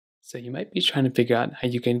So you might be trying to figure out how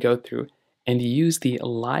you can go through and use the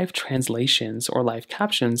live translations or live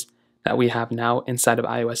captions that we have now inside of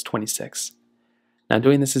iOS 26. Now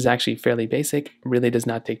doing this is actually fairly basic, really does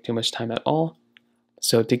not take too much time at all.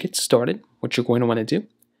 So to get started, what you're going to want to do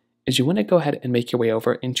is you want to go ahead and make your way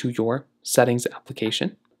over into your settings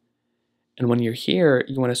application. And when you're here,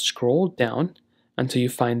 you want to scroll down until you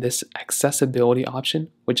find this accessibility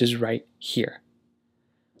option, which is right here.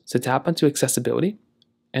 So tap onto accessibility,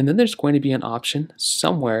 and then there's going to be an option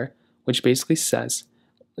somewhere which basically says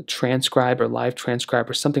transcribe or live transcribe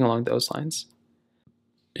or something along those lines.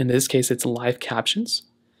 In this case, it's live captions.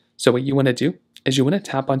 So what you want to do is you want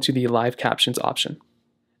to tap onto the live captions option.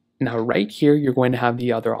 Now right here, you're going to have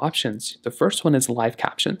the other options. The first one is live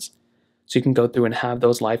captions. So you can go through and have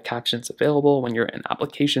those live captions available when you're in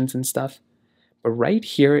applications and stuff. But right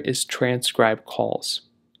here is transcribe calls.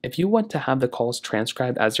 If you want to have the calls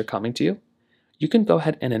transcribed as they're coming to you, you can go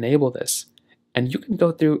ahead and enable this. And you can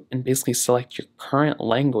go through and basically select your current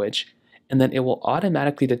language, and then it will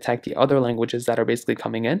automatically detect the other languages that are basically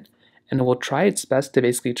coming in, and it will try its best to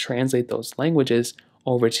basically translate those languages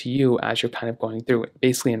over to you as you're kind of going through it,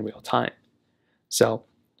 basically in real time. So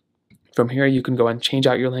from here, you can go and change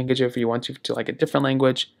out your language if you want to like a different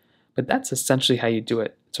language, but that's essentially how you do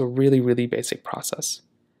it. It's a really, really basic process.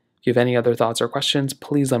 If you have any other thoughts or questions,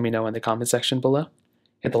 please let me know in the comment section below.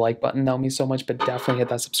 Hit the like button, that would mean so much, but definitely hit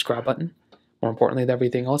that subscribe button. More importantly than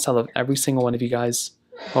everything else, I love every single one of you guys.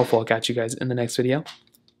 Hopefully I'll catch you guys in the next video.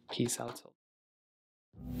 Peace out.